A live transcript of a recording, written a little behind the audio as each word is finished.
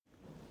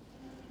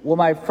Well,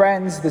 my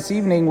friends, this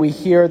evening we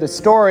hear the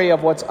story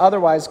of what's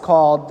otherwise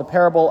called the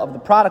parable of the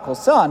prodigal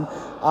son,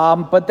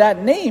 but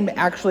that name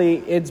actually,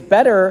 it's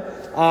better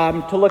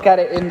to look at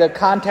it in the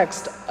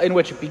context in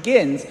which it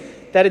begins,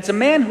 that it's a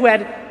man who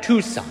had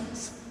two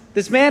sons.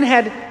 This man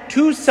had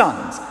two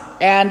sons,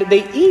 and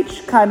they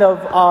each kind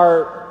of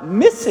are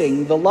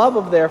missing the love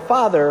of their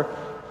father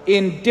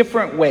in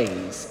different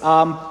ways,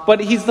 but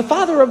he's the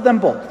father of them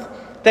both,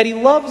 that he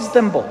loves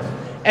them both.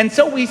 And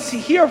so we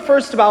hear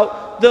first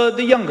about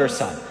the younger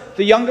son.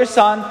 The younger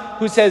son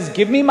who says,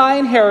 give me my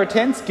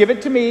inheritance, give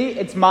it to me,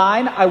 it's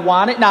mine, I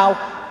want it.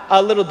 Now,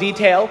 a little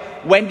detail,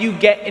 when you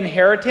get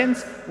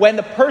inheritance, when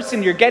the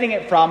person you're getting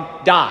it from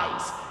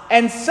dies.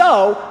 And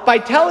so, by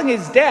telling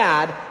his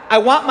dad, I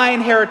want my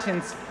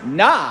inheritance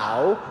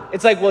now,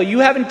 it's like, well, you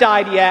haven't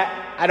died yet,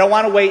 I don't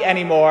want to wait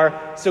anymore,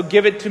 so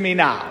give it to me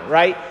now,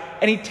 right?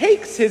 And he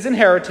takes his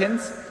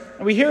inheritance,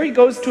 and we hear he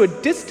goes to a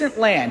distant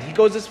land. He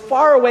goes as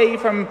far away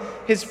from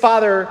his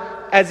father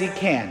as he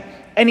can.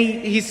 And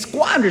he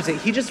squanders it.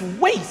 He just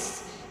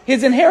wastes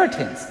his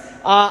inheritance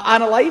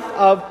on a life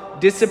of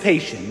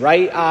dissipation,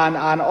 right?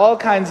 On all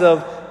kinds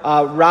of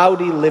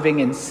rowdy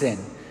living in sin.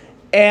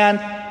 And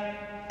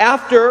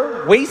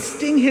after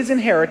wasting his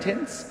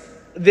inheritance,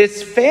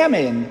 this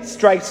famine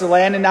strikes the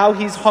land, and now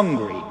he's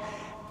hungry.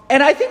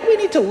 And I think we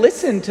need to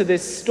listen to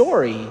this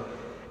story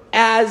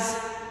as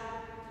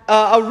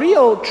a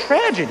real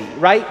tragedy,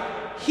 right?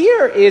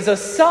 Here is a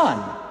son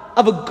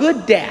of a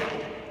good dad,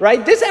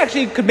 right? This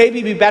actually could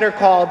maybe be better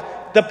called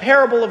the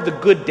parable of the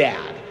good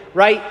dad,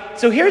 right?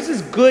 So here's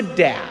this good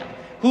dad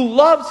who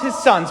loves his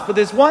sons, but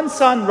this one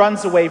son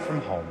runs away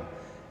from home.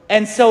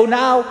 And so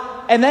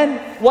now, and then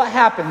what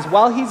happens?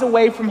 While he's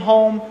away from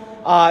home,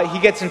 he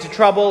gets into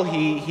trouble,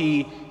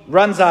 he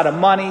runs out of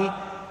money,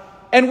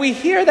 and we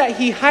hear that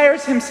he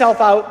hires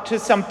himself out to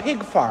some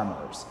pig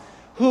farmers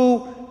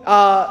who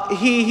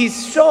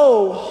he's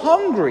so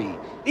hungry,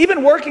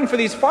 even working for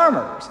these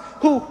farmers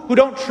who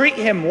don't treat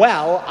him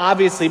well,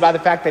 obviously by the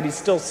fact that he's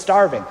still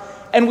starving.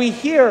 And we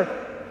hear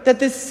that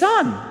this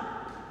son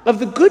of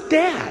the good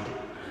dad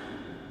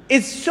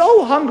is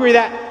so hungry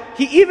that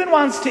he even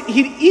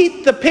he'd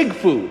eat the pig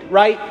food,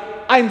 right?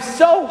 I'm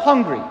so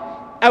hungry,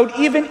 I would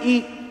even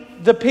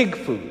eat the pig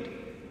food.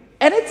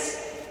 And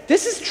this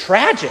is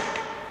tragic,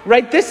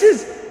 right? This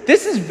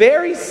is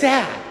very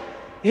sad.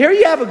 Here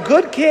you have a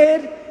good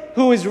kid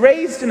who is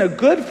raised in a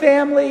good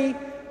family,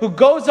 who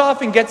goes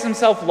off and gets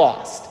himself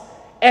lost.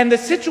 And the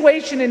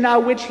situation in now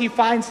which he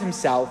finds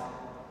himself,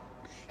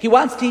 he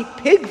wants to eat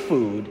pig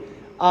food,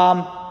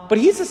 but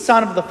he's a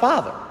son of the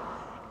father.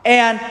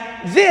 And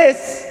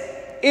this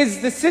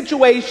is the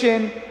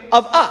situation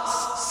of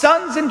us,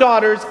 sons and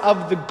daughters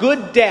of the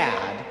good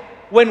dad,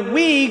 when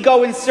we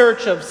go in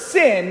search of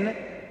sin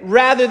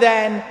rather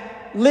than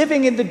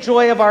living in the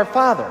joy of our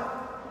Father.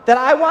 That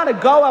I want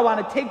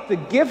to take the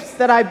gifts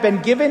that I've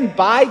been given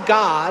by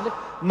God,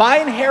 my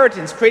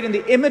inheritance, created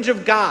in the image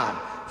of God,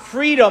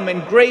 freedom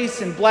and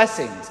grace and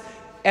blessings,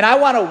 and I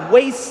want to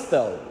waste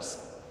those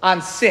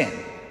on sin,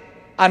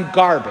 on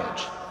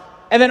garbage.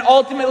 And then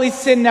ultimately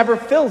sin never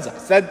fills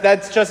us.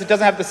 That's just, it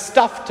doesn't have the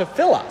stuff to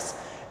fill us.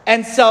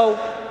 And so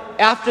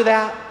after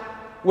that,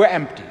 we're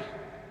empty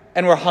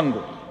and we're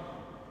hungry.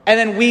 And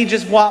then we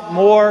just want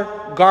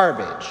more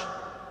garbage.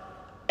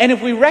 And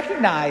if we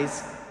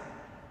recognize,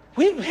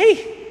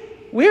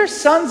 we're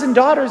sons and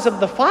daughters of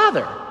the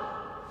Father.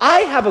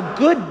 I have a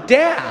good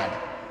dad.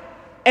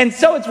 And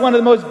so it's one of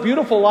the most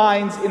beautiful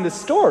lines in the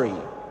story.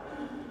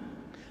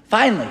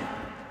 Finally,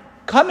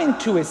 coming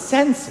to his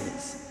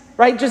senses,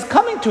 right? Just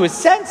coming to his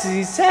senses,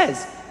 he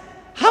says,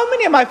 how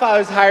many of my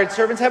father's hired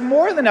servants have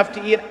more than enough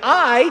to eat?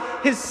 I,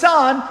 his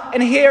son,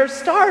 and here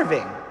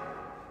starving.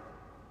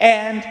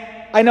 And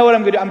I know what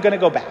I'm going to do. I'm going to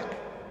go back.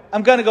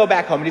 I'm going to go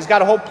back home. And he's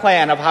got a whole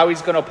plan of how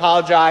he's going to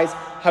apologize,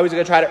 how he's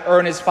going to try to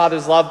earn his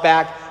father's love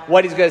back,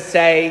 what he's going to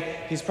say.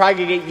 He's probably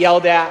going to get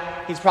yelled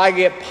at. He's probably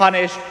going to get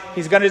punished.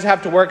 He's going to just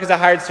have to work as a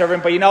hired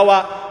servant. But you know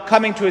what?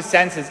 Coming to his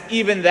senses,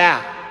 even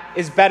that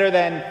is better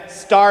than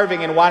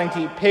starving and wanting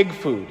to eat pig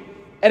food.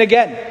 And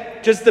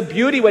again, just the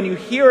beauty when you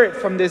hear it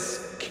from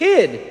this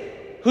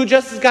kid who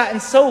just has gotten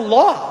so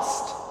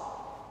lost.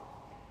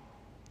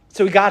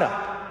 So he got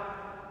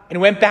up and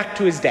went back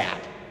to his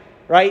dad,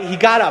 right? He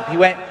got up. He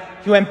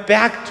went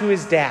back to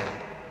his dad.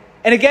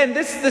 And again,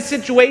 this is the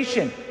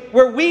situation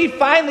where we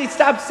finally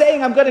stop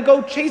saying, I'm going to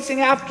go chasing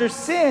after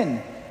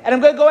sin, and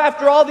I'm going to go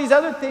after all these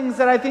other things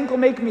that I think will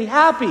make me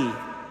happy.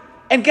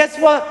 And guess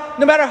what?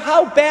 No matter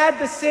how bad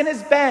the sin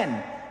has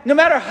been, no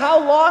matter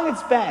how long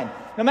it's been,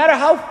 no matter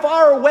how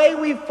far away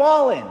we've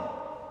fallen,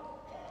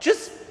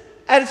 just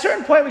at a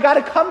certain point, we got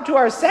to come to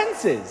our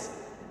senses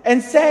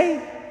and say,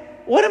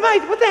 what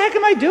the heck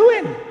am I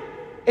doing?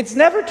 It's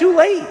never too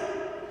late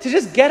to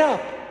just get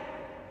up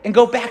and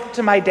go back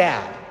to my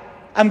dad.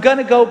 I'm going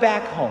to go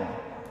back home.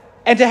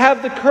 And to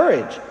have the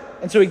courage.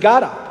 And so he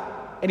got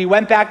up and he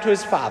went back to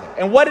his father.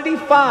 And what did he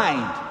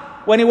find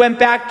when he went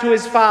back to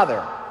his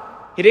father?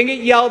 He didn't get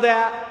yelled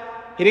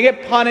at. He didn't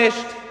get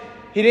punished.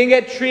 He didn't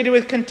get treated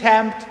with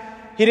contempt.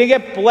 He didn't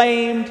get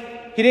blamed.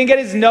 He didn't get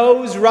his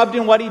nose rubbed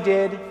in what he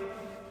did.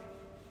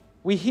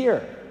 We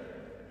hear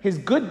his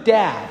good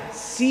dad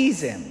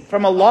sees him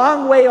from a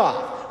long way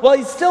off. Well,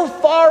 he's still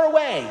far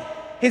away.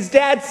 His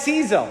dad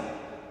sees him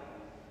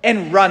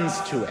and runs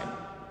to him.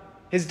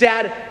 His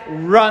dad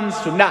runs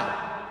to him.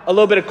 Now, a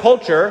little bit of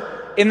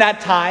culture. In that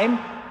time,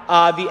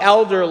 the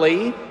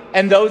elderly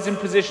and those in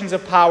positions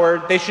of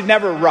power, they should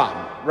never run,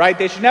 right?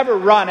 They should never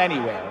run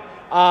anywhere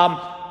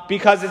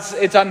because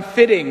it's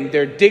unfitting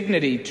their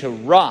dignity to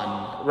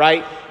run,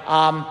 right?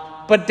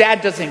 But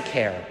dad doesn't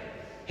care.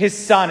 His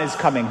son is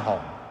coming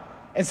home.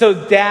 And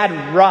so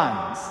dad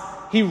runs.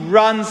 He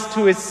runs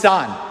to his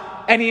son.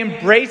 And he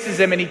embraces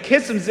him and he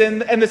kisses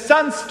him. And the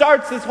son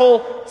starts this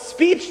whole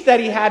speech that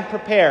he had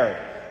prepared.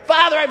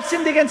 Father, I've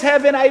sinned against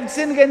heaven. I've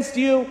sinned against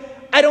you.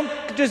 I don't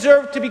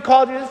deserve to be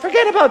called.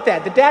 Forget about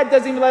that. The dad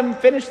doesn't even let him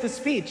finish the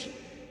speech.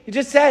 He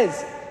just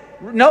says,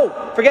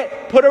 no,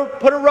 forget. Put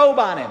a robe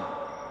on him.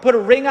 Put a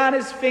ring on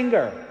his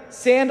finger.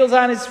 Sandals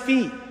on his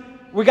feet.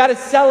 We got to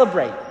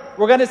celebrate.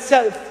 We're going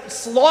to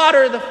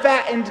slaughter the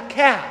fattened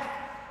calf.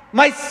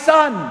 My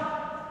son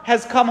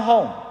has come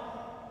home.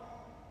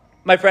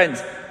 My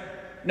friends,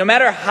 no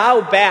matter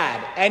how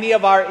bad any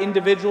of our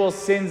individual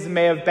sins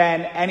may have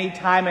been any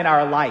time in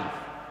our life,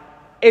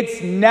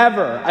 it's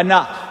never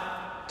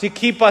enough to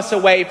keep us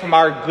away from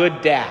our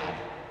good dad.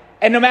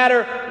 And no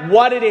matter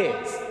what it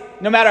is,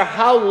 no matter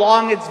how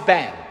long it's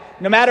been,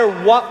 no matter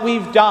what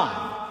we've done,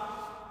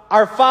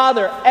 our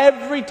Father,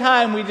 every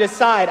time we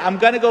decide, I'm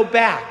going to go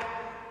back,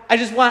 I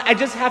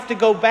just have to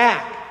go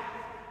back.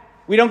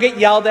 We don't get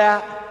yelled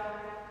at.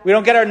 We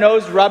don't get our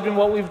nose rubbed in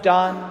what we've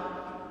done.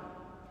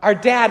 Our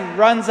dad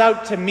runs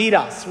out to meet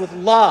us with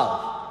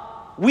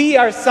love. We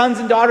are sons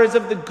and daughters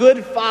of the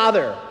good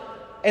Father.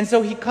 And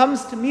so he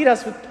comes to meet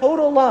us with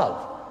total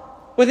love,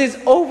 with his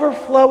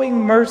overflowing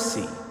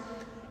mercy.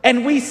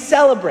 And we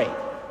celebrate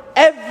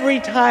every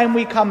time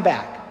we come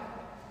back.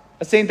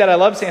 A saint that I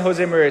love, St.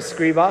 Jose Maria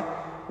Escriva,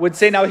 would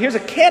say, now here's a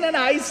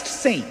canonized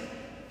saint.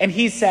 And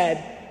he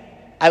said,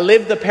 I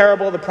live the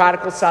parable of the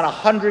prodigal son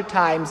 100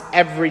 times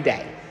every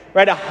day.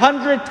 Right,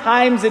 100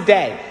 times a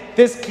day.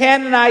 This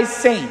canonized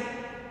saint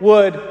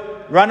would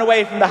run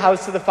away from the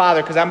house of the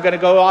Father because I'm going to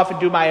go off and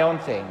do my own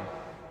thing.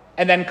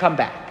 And then come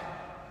back.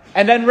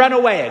 And then run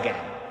away again.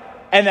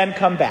 And then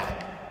come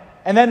back.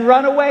 And then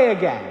run away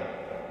again.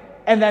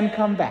 And then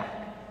come back.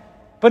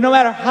 But no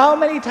matter how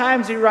many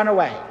times we run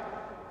away,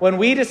 when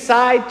we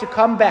decide to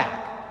come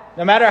back,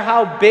 no matter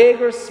how big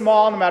or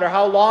small, no matter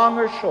how long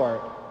or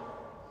short,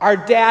 our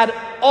dad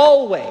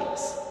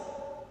always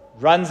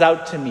runs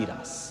out to meet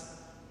us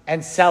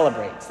and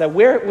celebrates that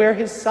we're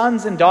his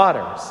sons and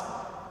daughters,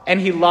 and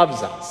he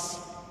loves us.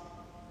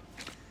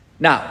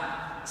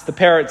 Now, it's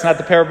not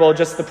the parable of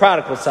just the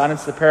prodigal son,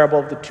 it's the parable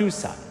of the two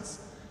sons.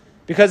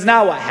 Because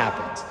now what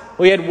happens?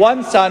 We had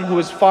one son who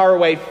was far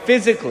away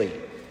physically,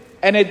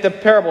 and the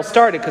parable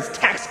started because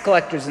tax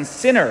collectors and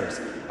sinners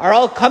are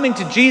all coming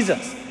to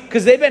Jesus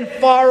because they've been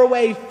far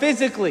away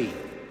physically.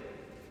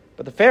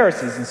 But the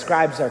Pharisees and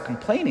scribes are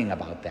complaining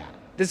about that.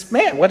 This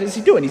man, what is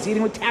he doing? He's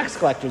eating with tax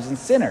collectors and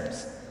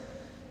sinners.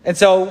 And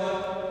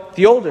so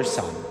the older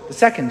son, the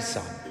second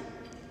son,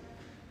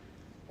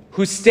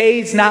 who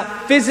stays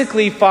not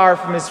physically far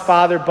from his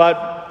father,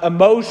 but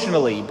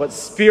emotionally, but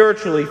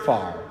spiritually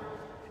far.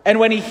 And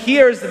when he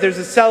hears that there's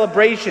a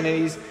celebration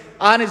and he's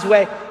on his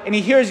way, and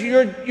he hears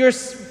your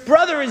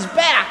brother is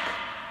back.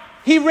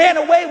 He ran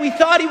away. We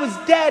thought he was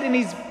dead, and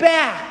he's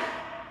back.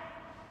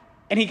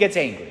 And he gets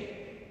angry.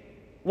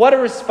 What a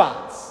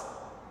response.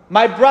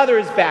 My brother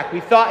is back. We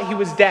thought he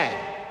was dead.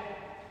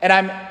 And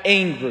I'm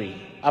angry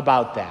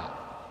about that.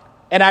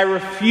 And I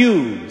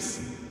refuse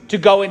to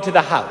go into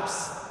the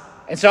house.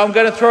 And so I'm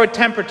going to throw a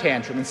temper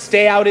tantrum and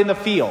stay out in the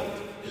field.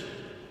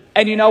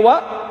 And you know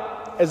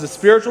what? As a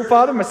spiritual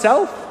father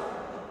myself,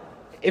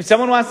 if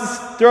someone wants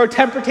to throw a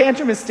temper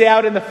tantrum and stay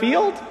out in the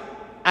field,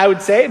 I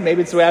would say,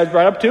 maybe it's the way I was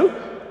brought up too,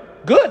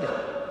 good.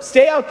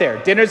 Stay out there.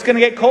 Dinner's going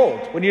to get cold.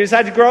 When you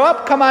decide to grow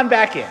up, come on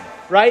back in,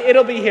 right?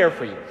 It'll be here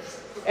for you.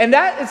 And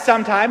that is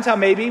sometimes how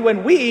maybe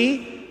when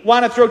we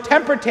want to throw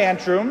temper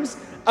tantrums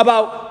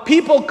about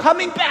people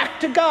coming back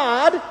to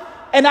God,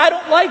 and I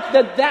don't like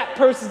that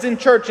person's in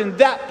church and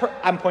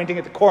I'm pointing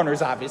at the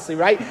corners, obviously,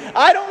 right?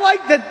 I don't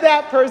like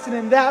that person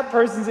and that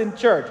person's in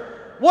church.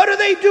 What are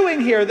they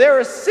doing here? They're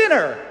a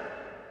sinner.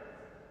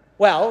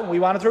 Well, we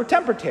want to throw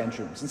temper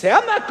tantrums and say,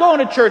 I'm not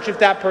going to church if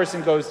that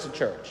person goes to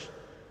church.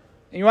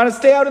 And you want to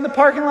stay out in the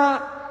parking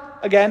lot?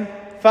 Again,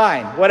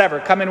 fine, whatever,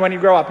 come in when you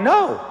grow up.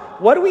 No.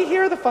 What do we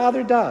hear the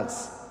Father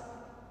does?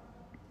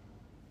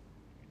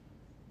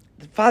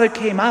 The Father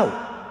came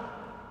out.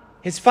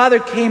 His Father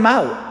came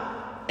out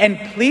and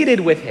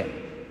pleaded with him.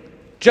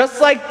 Just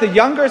like the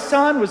younger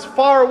son was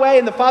far away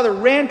and the Father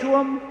ran to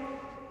him,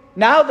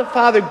 now the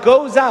Father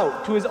goes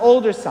out to his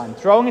older son,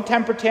 throwing a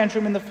temper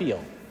tantrum in the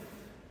field,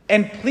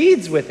 and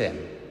pleads with him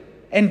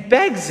and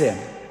begs him.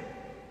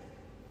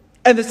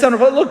 And the son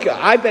would, look,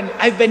 I've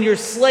been your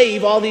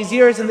slave all these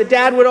years. And the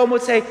dad would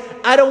almost say,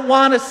 I don't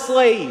want a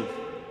slave.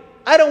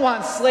 I don't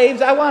want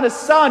slaves. I want a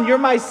son. You're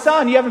my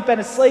son. You haven't been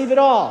a slave at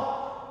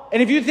all.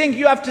 And if you think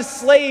you have to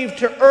slave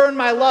to earn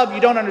my love,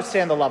 you don't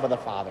understand the love of the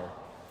Father.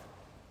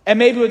 And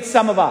maybe with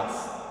some of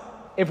us,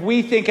 if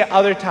we think at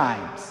other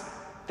times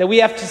that we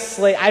have to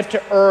slave, I have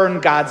to earn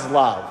God's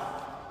love.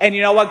 And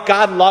you know what?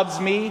 God loves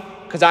me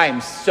because I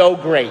am so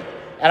great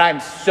and I'm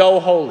so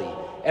holy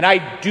and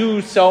I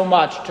do so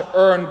much to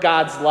earn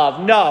God's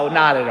love. No,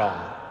 not at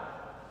all.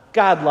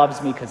 God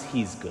loves me because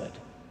he's good.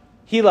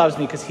 He loves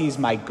me because he's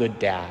my good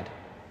dad.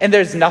 And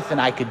there's nothing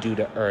I could do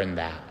to earn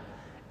that.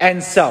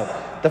 And so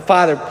the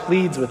Father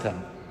pleads with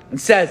him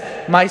and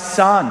says, my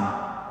son,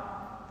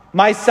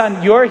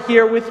 you're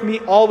here with me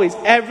always.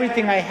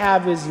 Everything I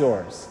have is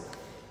yours.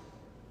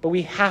 But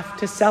we have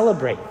to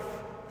celebrate.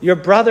 Your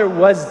brother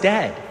was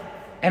dead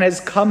and has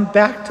come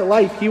back to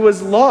life. He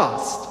was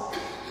lost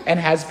and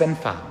has been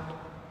found.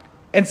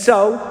 And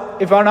so,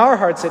 if on our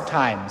hearts at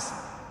times,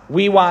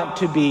 we want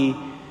to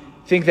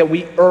think that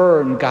we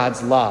earn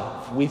God's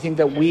love. We think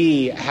that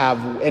we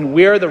have, and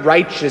we're the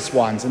righteous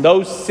ones. And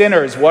those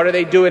sinners, what are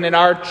they doing in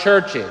our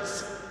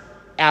churches?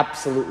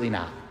 Absolutely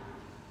not.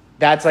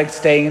 That's like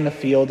staying in the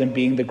field and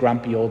being the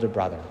grumpy older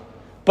brother.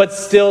 But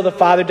still, the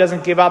Father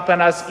doesn't give up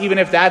on us, even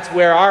if that's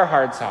where our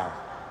hearts are.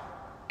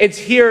 It's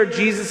here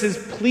Jesus is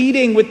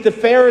pleading with the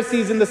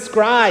Pharisees and the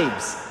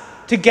scribes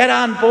to get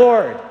on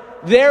board.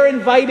 They're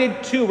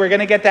invited too. We're going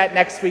to get that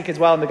next week as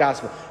well in the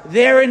gospel.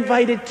 They're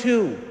invited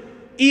too.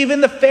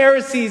 Even the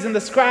Pharisees and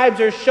the scribes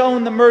are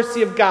shown the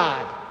mercy of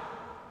God.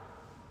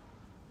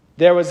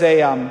 There was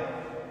and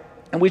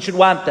we should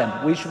want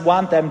them. We should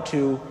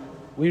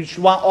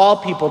want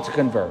all people to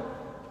convert.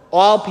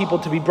 All people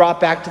to be brought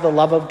back to the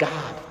love of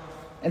God.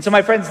 And so,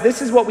 my friends,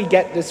 this is what we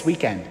get this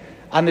weekend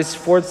on this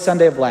fourth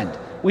Sunday of Lent.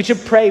 We should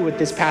pray with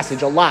this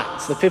passage a lot.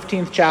 It's the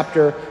 15th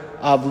chapter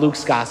of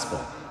Luke's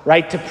gospel,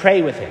 right? To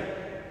pray with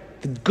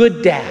it. The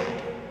good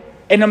dad.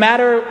 And no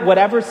matter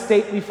whatever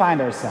state we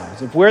find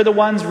ourselves, if we're the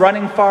ones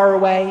running far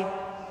away,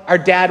 our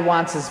dad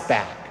wants us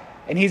back.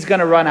 And he's going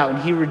to run out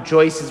and he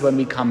rejoices when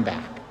we come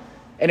back.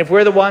 And if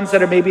we're the ones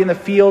that are maybe in the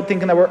field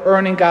thinking that we're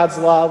earning God's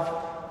love,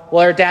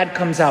 well, our dad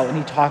comes out and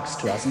he talks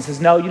to us and says,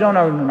 no, you don't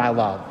earn my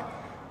love.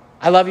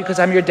 I love you because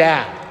I'm your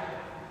dad.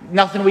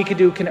 Nothing we can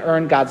do can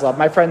earn God's love.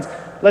 My friends,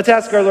 let's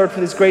ask our Lord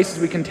for this grace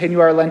as we continue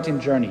our Lenten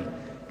journey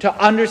to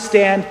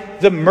understand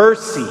the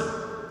mercy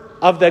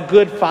of the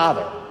good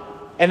Father,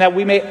 and that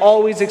we may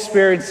always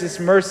experience this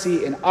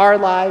mercy in our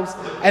lives,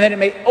 and that it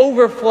may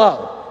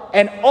overflow,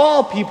 and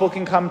all people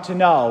can come to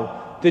know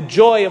the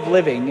joy of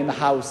living in the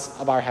house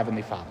of our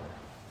Heavenly Father.